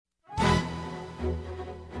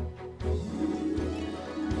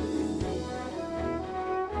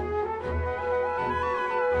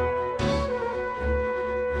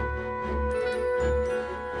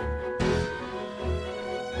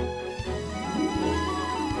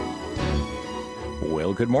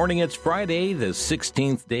Well, good morning. It's Friday, the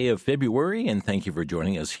 16th day of February, and thank you for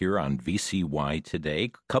joining us here on VCY today.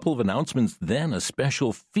 A couple of announcements, then a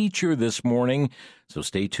special feature this morning, so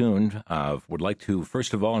stay tuned. Would like to,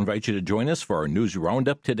 first of all, invite you to join us for our news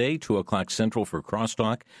roundup today, 2 o'clock Central for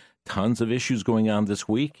Crosstalk. Tons of issues going on this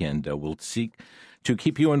week, and we'll seek to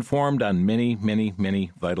keep you informed on many, many,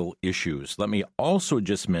 many vital issues. Let me also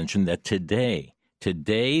just mention that today,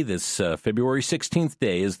 this February 16th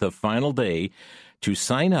day, is the final day to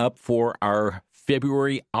sign up for our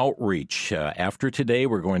February outreach. After today,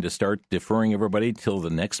 we're going to start deferring everybody till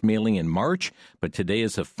the next mailing in March, but today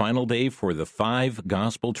is the final day for the 5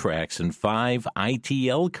 gospel tracts and 5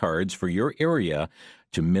 ITL cards for your area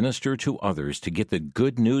to minister to others, to get the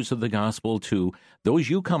good news of the gospel to those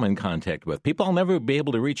you come in contact with. People I'll never be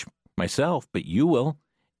able to reach myself, but you will.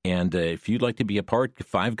 And if you'd like to be a part,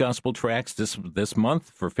 5 gospel tracts this month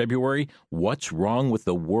for February. What's Wrong with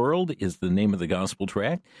the World is the name of the gospel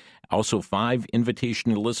tract. Also 5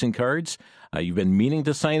 invitation to listen cards. You've been meaning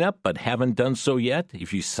to sign up but haven't done so yet.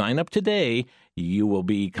 If you sign up today, we'll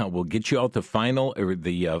get you out the final or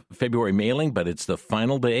the February mailing, but it's the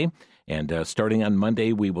final day. And starting on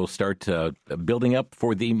Monday, we will start building up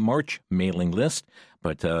for the March mailing list.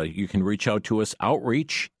 But you can reach out to us,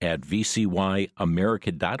 outreach at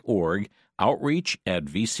vcyamerica.org, outreach at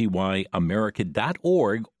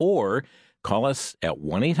vcyamerica.org, or call us at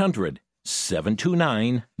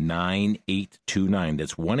 1-800-729-9829.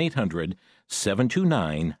 That's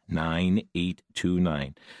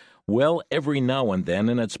 1-800-729-9829. Well, every now and then,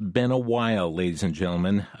 and it's been a while, ladies and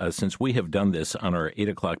gentlemen, since we have done this on our 8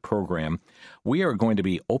 o'clock program, we are going to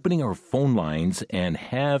be opening our phone lines and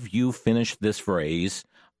have you finish this phrase,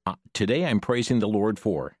 today I'm praising the Lord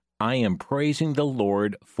for. I am praising the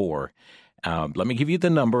Lord for. Let me give you the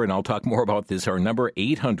number, and I'll talk more about this. Our number,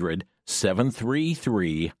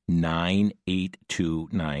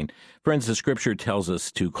 800-733-9829. Friends, the Scripture tells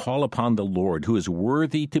us to call upon the Lord, who is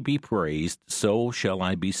worthy to be praised, so shall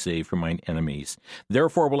I be saved from mine enemies.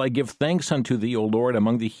 Therefore will I give thanks unto thee, O Lord,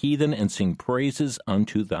 among the heathen, and sing praises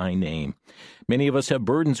unto thy name. Many of us have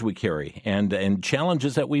burdens we carry and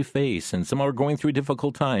challenges that we face, and some are going through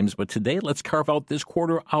difficult times. But today, let's carve out this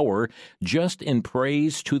quarter hour just in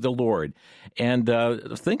praise to the Lord. And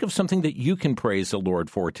think of something that you can praise the Lord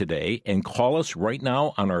for today, and call us right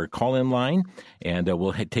now on our call-in line, and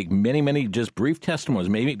we'll take many just brief testimonies,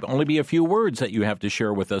 maybe only be a few words that you have to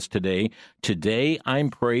share with us today. Today, I'm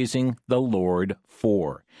praising the Lord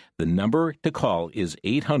for. The number to call is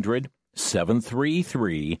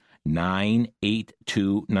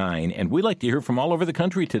 800-733-9829, and we'd like to hear from all over the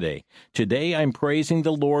country today. Today, I'm praising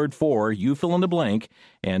the Lord for, you fill in the blank,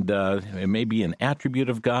 and it may be an attribute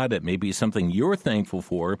of God, it may be something you're thankful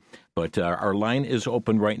for, but our line is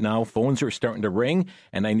open right now. Phones are starting to ring,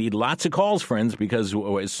 and I need lots of calls, friends, because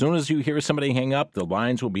as soon as you hear somebody hang up, the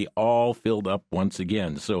lines will be all filled up once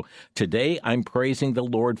again. So today, I'm praising the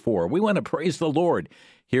Lord for. We want to praise the Lord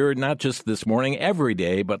here, not just this morning, every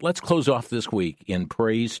day, but let's close off this week in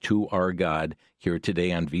praise to our God here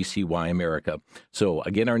today on VCY America. So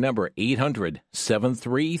again, our number,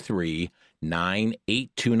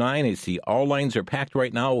 800-733-9829. I see all lines are packed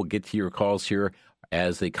right now. We'll get to your calls here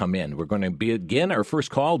as they come in. We're going to begin our first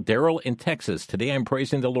call, Daryl in Texas. Today I'm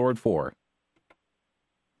praising the Lord for.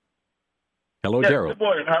 Hello, Daryl. Good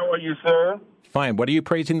morning. How are you, sir? Fine. What are you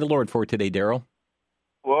praising the Lord for today, Daryl?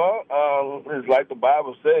 Well, it's like the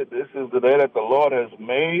Bible said, this is the day that the Lord has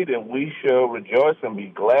made, and we shall rejoice and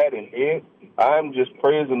be glad in it. I'm just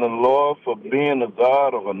praising the Lord for being the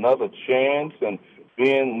God of another chance and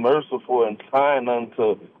being merciful and kind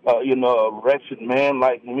unto, a wretched man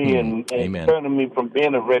like me and turning me from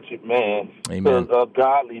being a wretched man to a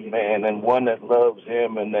godly man and one that loves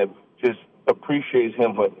him and that just appreciates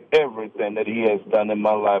him for everything that he has done in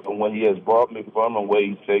my life and what he has brought me from and where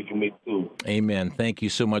he's taken me to. Amen. Thank you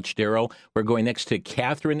so much, Daryl. We're going next to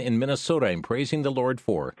Catherine in Minnesota. I'm praising the Lord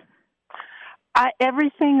for.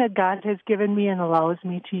 Everything that God has given me and allows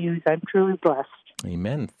me to use, I'm truly blessed.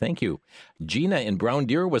 Amen. Thank you. Gina in Brown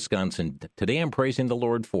Deer, Wisconsin. Today I'm praising the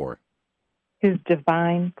Lord for. His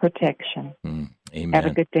divine protection. Amen. Have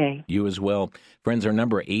a good day. You as well. Friends, our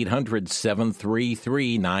number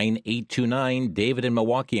 800-733-9829. David in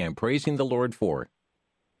Milwaukee, I'm praising the Lord for.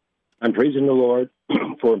 I'm praising the Lord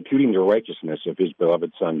for imputing the righteousness of his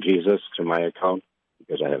beloved Son, Jesus, to my account,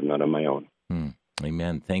 because I have none of my own.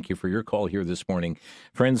 Amen. Thank you for your call here this morning.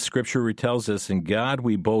 Friends, Scripture tells us, in God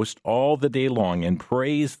we boast all the day long and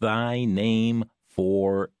praise thy name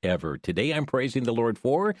forever. Today I'm praising the Lord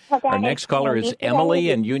for. Our next caller is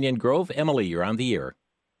Emily in Union Grove. Emily, you're on the air.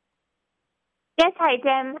 Yes, hi,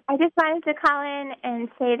 Jim. I just wanted to call in and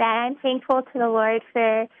say that I'm thankful to the Lord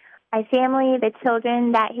for my family, the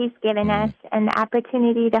children that He's given us, and the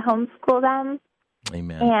opportunity to homeschool them.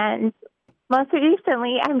 Amen. And most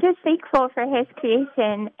recently, I'm just thankful for His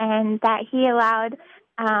creation and that He allowed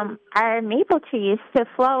our maple trees to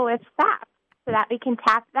flow with sap so that we can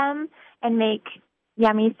tap them and make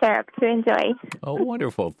yummy syrup to enjoy. Oh,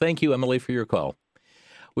 wonderful. Thank you, Emily, for your call.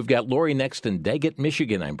 We've got Lori next in Daggett,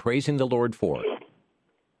 Michigan. I'm praising the Lord for.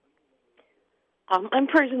 I'm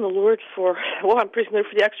praising the Lord for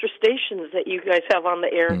the extra stations that you guys have on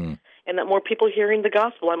the air and that more people are hearing the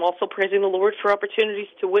gospel. I'm also praising the Lord for opportunities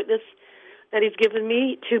to witness that He's given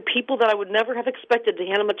me to people that I would never have expected, to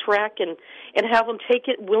hand them a tract and have them take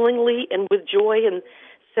it willingly and with joy and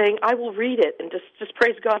saying, I will read it, and just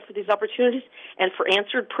praise God for these opportunities and for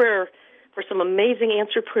answered prayer, for some amazing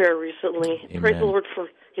answered prayer recently. Amen. Praise the Lord for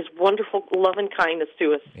His wonderful love and kindness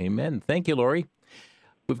to us. Amen. Thank you, Lori.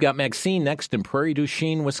 We've got Maxine next in Prairie du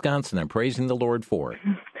Chien, Wisconsin. I'm praising the Lord for.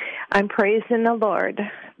 I'm praising the Lord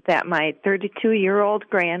that my 32-year-old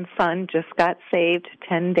grandson just got saved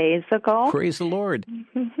 10 days ago. Praise the Lord.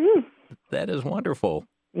 Mm-hmm. That is wonderful.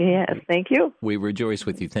 Yes, thank you. We rejoice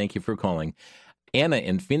with you. Thank you for calling. Anna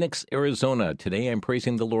in Phoenix, Arizona. Today I'm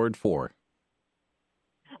praising the Lord for.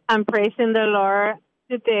 I'm praising the Lord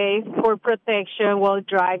today for protection while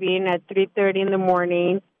driving at 3:30 in the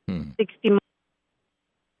morning, 60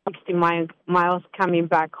 miles coming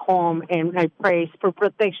back home, and I praise for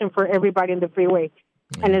protection for everybody in the freeway.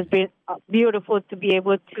 And it's been beautiful to be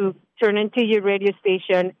able to turn into your radio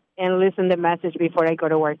station and listen to the message before I go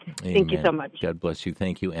to work. Amen. Thank you so much. God bless you.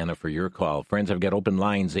 Thank you, Anna, for your call. Friends, I've got open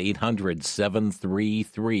lines,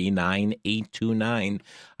 800-733-9829.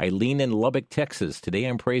 Eileen in Lubbock, Texas. Today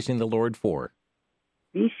I'm praising the Lord for.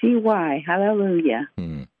 VCY. Hallelujah.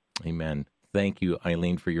 Amen. Thank you,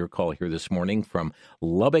 Eileen, for your call here this morning from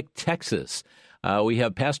Lubbock, Texas. We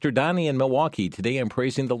have Pastor Donnie in Milwaukee. Today I'm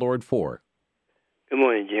praising the Lord for. Good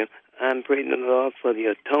morning, Jim. I'm praising the Lord for the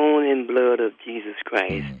atoning blood of Jesus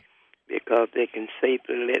Christ because they can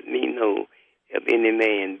safely let me know if any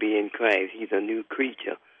man be in Christ, he's a new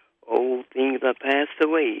creature. Old things are passed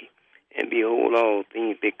away, and behold, all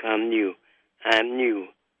things become new. I'm new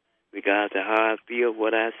because of how I feel,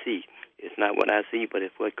 what I see. It's not what I see, but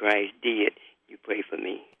it's what Christ did. You pray for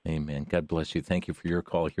me. Amen. God bless you. Thank you for your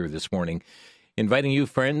call here this morning. Inviting you,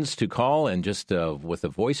 friends, to call and just with a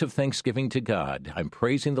voice of thanksgiving to God. I'm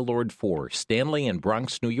praising the Lord for Stanley in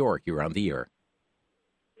Bronx, New York. You're on the air.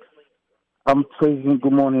 I'm praising.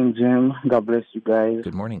 Good morning, Jim. God bless you guys.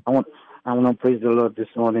 Good morning. I want to praise the Lord this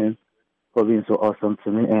morning for being so awesome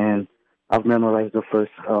to me. And I've memorized the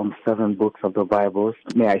first 7 books of the Bible.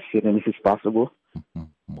 May I see them if it's possible?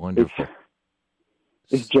 Wonderful.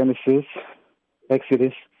 It's Genesis,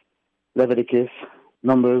 Exodus, Leviticus,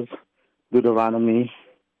 Numbers, Deuteronomy,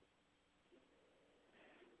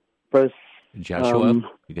 First Joshua.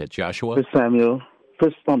 You got Joshua. First Samuel.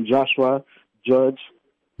 First Joshua, Judge.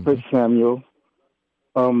 First Samuel.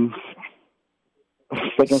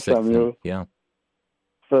 Second Samuel. Yeah.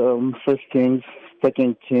 First Kings,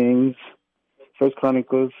 Second Kings, First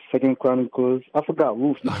Chronicles, Second Chronicles. I forgot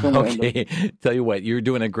Ruth. Okay. Tell you what, you're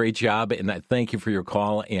doing a great job, and I thank you for your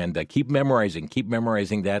call. And keep memorizing. Keep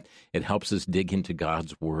memorizing that. It helps us dig into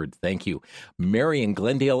God's Word. Thank you. Mary in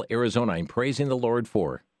Glendale, Arizona. I'm praising the Lord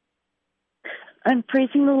for. I'm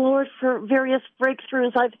praising the Lord for various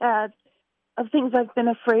breakthroughs I've had of things I've been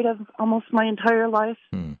afraid of almost my entire life.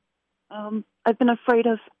 I've been afraid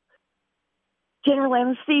of general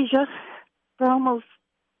anesthesia for almost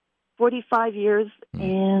 45 years,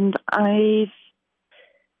 and I've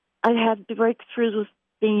had breakthroughs with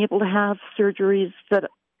being able to have surgeries that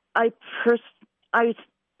I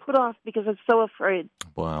put off because I'm so afraid.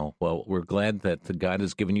 Wow. Well, we're glad that God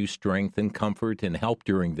has given you strength and comfort and help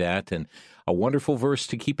during that. And a wonderful verse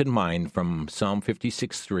to keep in mind from Psalm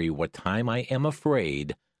 56:3, what time I am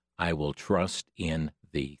afraid, I will trust in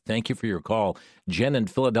thee. Thank you for your call. Jen in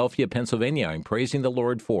Philadelphia, Pennsylvania, I'm praising the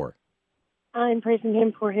Lord for. I'm praising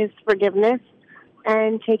Him for His forgiveness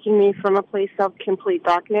and taking me from a place of complete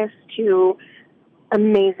darkness to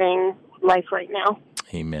amazing life right now.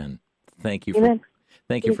 Amen. Thank you. Amen.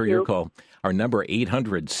 Thank you for your call. Our number,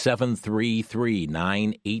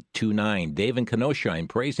 800-733-9829. Dave in Kenosha, I'm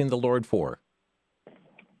praising the Lord for.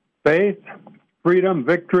 Faith, freedom,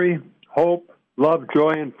 victory, hope, love,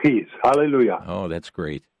 joy, and peace. Hallelujah. Oh, that's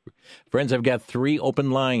great. Friends, I've got 3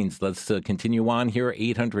 open lines. Let's continue on here,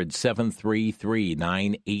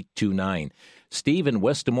 800-733-9829. Steve in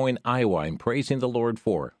West Des Moines, Iowa, I'm praising the Lord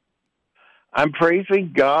for. I'm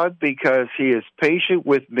praising God because He is patient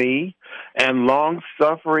with me and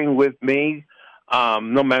long-suffering with me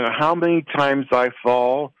No matter how many times I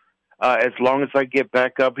fall, as long as I get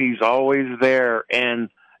back up, he's always there. And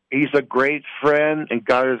he's a great friend, and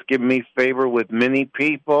God has given me favor with many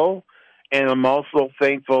people. And I'm also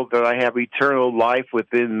thankful that I have eternal life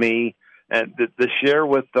within me and to share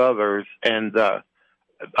with others. And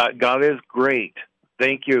God is great.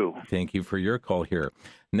 Thank you. Thank you for your call here.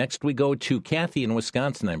 Next, we go to Kathy in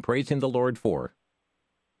Wisconsin. I'm praising the Lord for.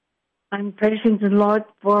 I'm praising the Lord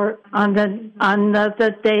for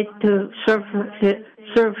another day to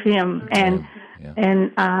serve Him, and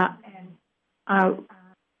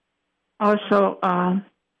also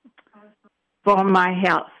for my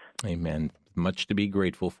health. Amen. Much to be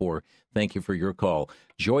grateful for. Thank you for your call.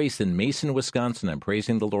 Joyce in Mason, Wisconsin. I'm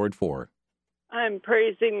praising the Lord for. I'm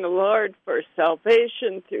praising the Lord for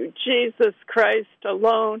salvation through Jesus Christ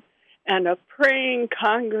alone, and a praying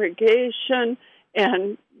congregation,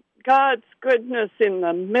 and God's goodness in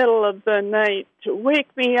the middle of the night to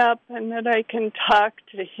wake me up, and that I can talk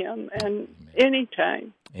to Him and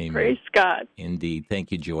anytime. Amen. Praise God. Indeed.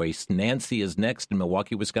 Thank you, Joyce. Nancy is next in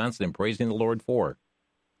Milwaukee, Wisconsin. I'm praising the Lord for.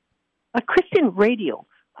 A Christian radio.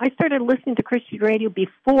 I started listening to Christian radio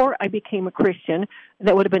before I became a Christian.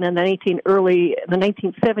 That would have been in the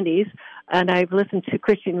 1970s. And I've listened to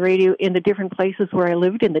Christian radio in the different places where I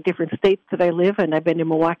lived, in the different states that I live. And I've been in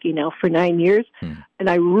Milwaukee now for 9 years. And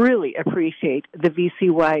I really appreciate the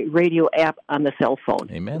VCY radio app on the cell phone.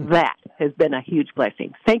 Amen. That has been a huge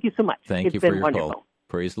blessing. Thank you so much. Thank you for your call.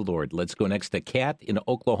 Praise the Lord. Let's go next to Kat in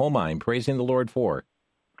Oklahoma. I'm praising the Lord for.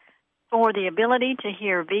 For the ability to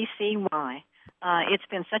hear VCY. It's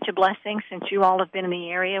been such a blessing since you all have been in the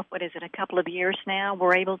area. What is it, a couple of years now?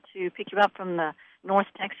 We're able to pick you up from the North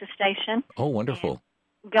Texas station. Oh, wonderful.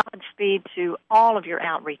 And Godspeed to all of your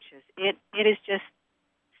outreaches. It is just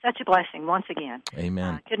such a blessing once again.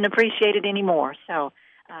 Amen. Couldn't appreciate it anymore. So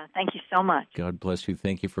thank you so much. God bless you.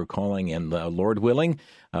 Thank you for calling. And Lord willing,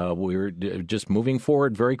 we're just moving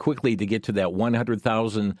forward very quickly to get to that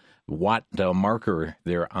 100,000 watt marker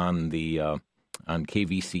there on the on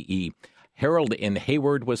KVCE. Harold in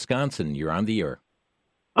Hayward, Wisconsin, you're on the air.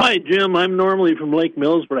 Hi, Jim. I'm normally from Lake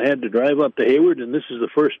Mills, but I had to drive up to Hayward, and this is the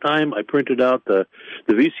first time I printed out the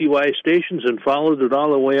VCY stations and followed it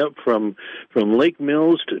all the way up from Lake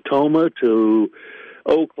Mills to Toma to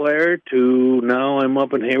Eau Claire to now I'm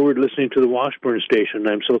up in Hayward listening to the Washburn station.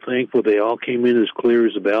 I'm so thankful they all came in as clear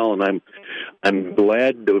as a bell, and I'm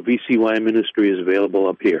glad the VCY ministry is available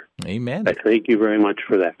up here. Amen. I thank you very much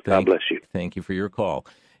for that. God bless you. Thank you for your call.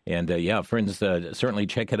 And, friends, certainly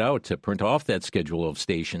check it out to print off that schedule of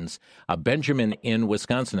stations. Benjamin in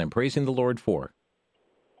Wisconsin, I'm praising the Lord for.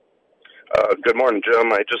 Good morning,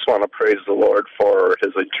 Jim. I just want to praise the Lord for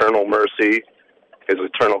His eternal mercy, His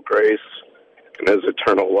eternal grace, and His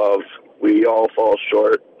eternal love. We all fall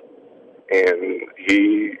short, and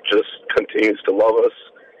He just continues to love us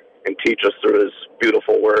and teach us through His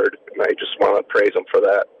beautiful word, and I just want to praise Him for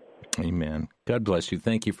that. Amen. God bless you.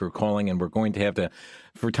 Thank you for calling, and we're going to have to,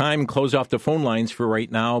 for time, close off the phone lines for right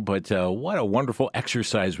now, but what a wonderful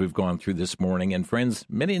exercise we've gone through this morning. And friends,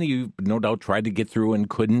 many of you no doubt tried to get through and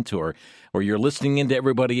couldn't, or you're listening in to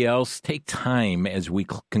everybody else. Take time as we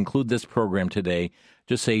conclude this program today.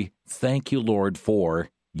 Just say, thank you, Lord, for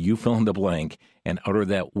you fill in the blank, and utter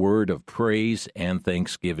that word of praise and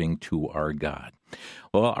thanksgiving to our God.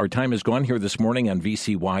 Well, our time is gone here this morning on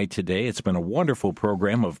VCY Today. It's been a wonderful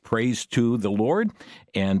program of praise to the Lord,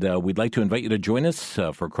 and we'd like to invite you to join us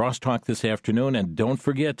for Crosstalk this afternoon. And don't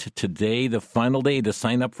forget, today, the final day to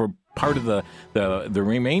sign up for part of the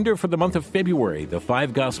remainder for the month of February, the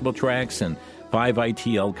 5 gospel tracts and 5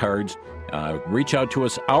 ITL cards. Reach out to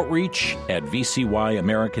us, outreach at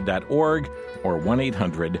vcyamerica.org or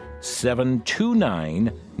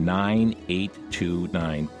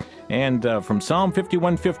 1-800-729-9829. And from Psalm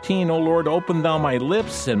 51:15, O Lord, open thou my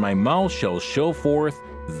lips, and my mouth shall show forth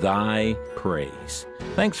thy praise.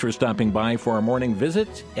 Thanks for stopping by for our morning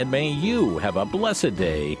visit, and may you have a blessed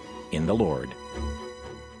day in the Lord.